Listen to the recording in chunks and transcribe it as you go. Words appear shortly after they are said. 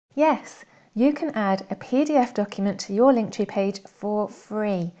Yes, you can add a PDF document to your Linktree page for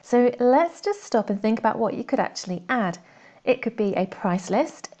free. So let's just stop and think about what you could actually add. It could be a price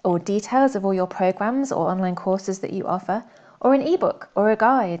list or details of all your programs or online courses that you offer, or an ebook or a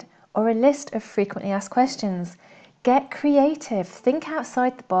guide, or a list of frequently asked questions. Get creative, think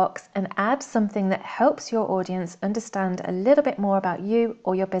outside the box and add something that helps your audience understand a little bit more about you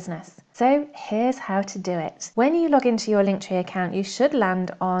or your business. So here's how to do it. When you log into your Linktree account, you should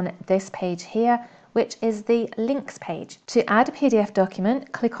land on this page here, which is the links page. To add a PDF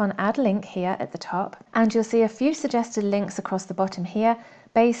document, click on add link here at the top, and you'll see a few suggested links across the bottom here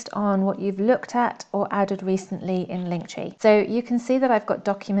based on what you've looked at or added recently in Linktree. So you can see that I've got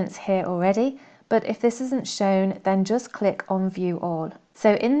documents here already, but if this isn't shown, then just click on view all.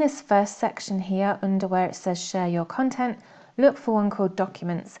 So in this first section here, under where it says share your content, look for one called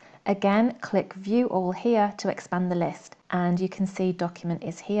documents. Again, click view all here to expand the list, and you can see document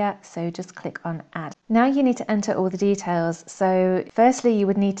is here, so just click on add. Now you need to enter all the details. So firstly, you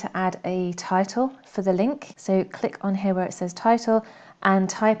would need to add a title for the link. So click on here where it says title and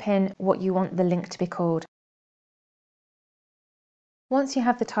type in what you want the link to be called. Once you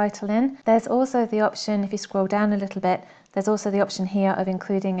have the title in, there's also the option, if you scroll down a little bit, there's also the option here of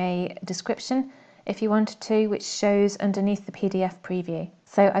including a description if you wanted to, which shows underneath the PDF preview.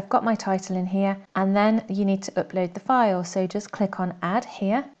 So I've got my title in here, and then you need to upload the file. So just click on add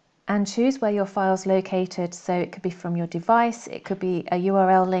here and choose where your file's located. So it could be from your device, it could be a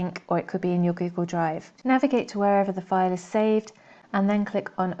URL link, or it could be in your Google Drive. Navigate to wherever the file is saved and then click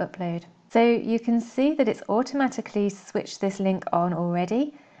on upload. So you can see that it's automatically switched this link on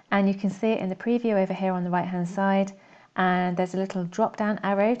already, and you can see it in the preview over here on the right hand side, and there's a little drop down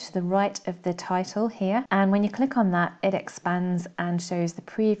arrow to the right of the title here, and when you click on that it expands and shows the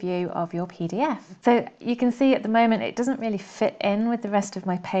preview of your PDF. So you can see at the moment it doesn't really fit in with the rest of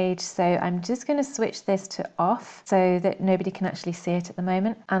my page, so I'm just going to switch this to off so that nobody can actually see it at the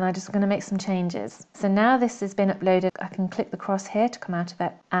moment, and I'm just going to make some changes. So now this has been uploaded, I can click the cross here to come out of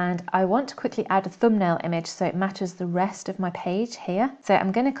it, and I want to quickly add a thumbnail image so it matches the rest of my page here. So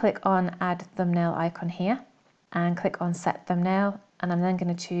I'm going to click on add thumbnail icon here and click on set thumbnail, and I'm then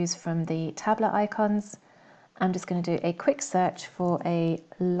going to choose from the tablet icons. I'm just going to do a quick search for a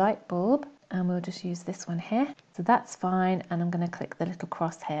light bulb, and we'll just use this one here. So that's fine, and I'm going to click the little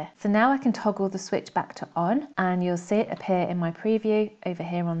cross here. So now I can toggle the switch back to on, and you'll see it appear in my preview over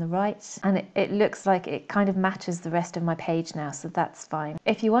here on the right, and it looks like it kind of matches the rest of my page now, so that's fine.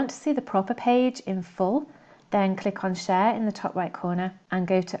 If you want to see the proper page in full, then click on share in the top right corner and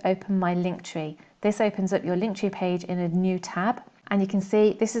go to open my Linktree. This opens up your Linktree page in a new tab, and you can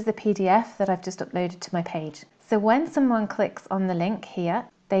see this is the PDF that I've just uploaded to my page. So when someone clicks on the link here,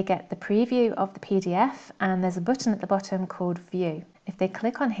 they get the preview of the PDF, and there's a button at the bottom called view. If they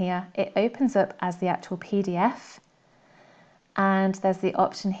click on here, it opens up as the actual PDF, and there's the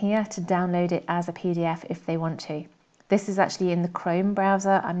option here to download it as a PDF if they want to. This is actually in the Chrome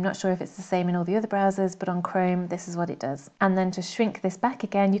browser. I'm not sure if it's the same in all the other browsers, but on Chrome, this is what it does. And then to shrink this back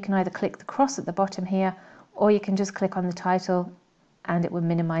again, you can either click the cross at the bottom here, or you can just click on the title and it will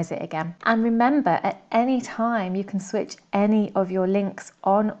minimize it again. And remember, at any time, you can switch any of your links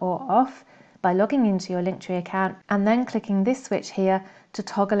on or off by logging into your Linktree account and then clicking this switch here to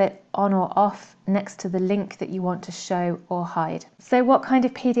toggle it on or off next to the link that you want to show or hide. So what kind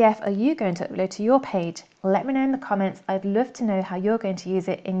of PDF are you going to upload to your page? Let me know in the comments. I'd love to know how you're going to use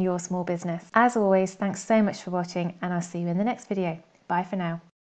it in your small business. As always, thanks so much for watching, and I'll see you in the next video. Bye for now.